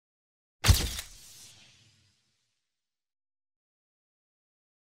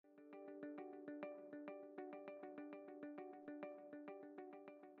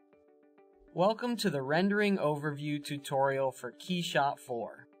Welcome to the Rendering Overview tutorial for KeyShot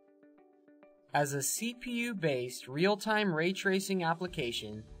 4. As a CPU-based real-time ray tracing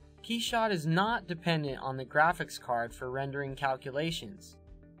application, KeyShot is not dependent on the graphics card for rendering calculations.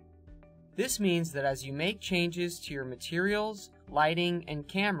 This means that as you make changes to your materials, lighting, and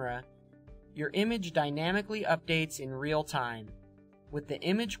camera, your image dynamically updates in real time, with the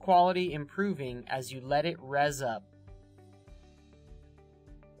image quality improving as you let it res up.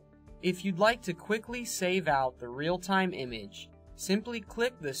 If you'd like to quickly save out the real-time image, simply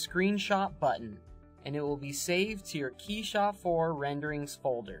click the Screenshot button and it will be saved to your KeyShot 4 renderings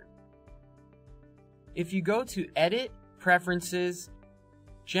folder. If you go to Edit, Preferences,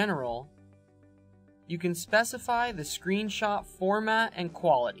 General, you can specify the screenshot format and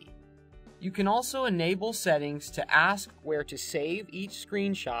quality. You can also enable settings to ask where to save each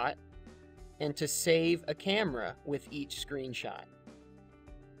screenshot and to save a camera with each screenshot.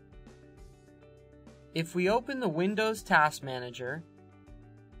 If we open the Windows Task Manager,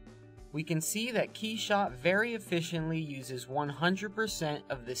 we can see that KeyShot very efficiently uses 100%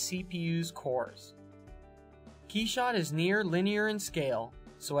 of the CPU's cores. KeyShot is near linear in scale,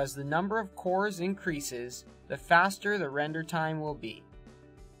 so as the number of cores increases, the faster the render time will be.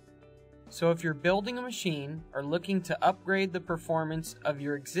 So if you're building a machine or looking to upgrade the performance of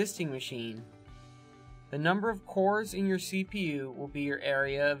your existing machine, the number of cores in your CPU will be your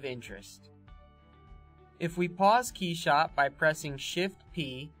area of interest. If we pause KeyShot by pressing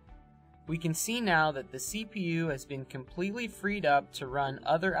Shift-P, we can see now that the CPU has been completely freed up to run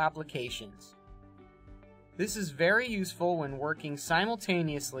other applications. This is very useful when working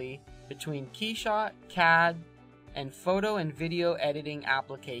simultaneously between KeyShot, CAD, and photo and video editing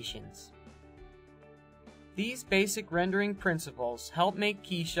applications. These basic rendering principles help make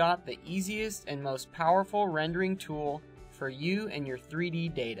KeyShot the easiest and most powerful rendering tool for you and your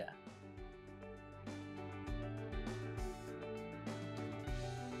 3D data.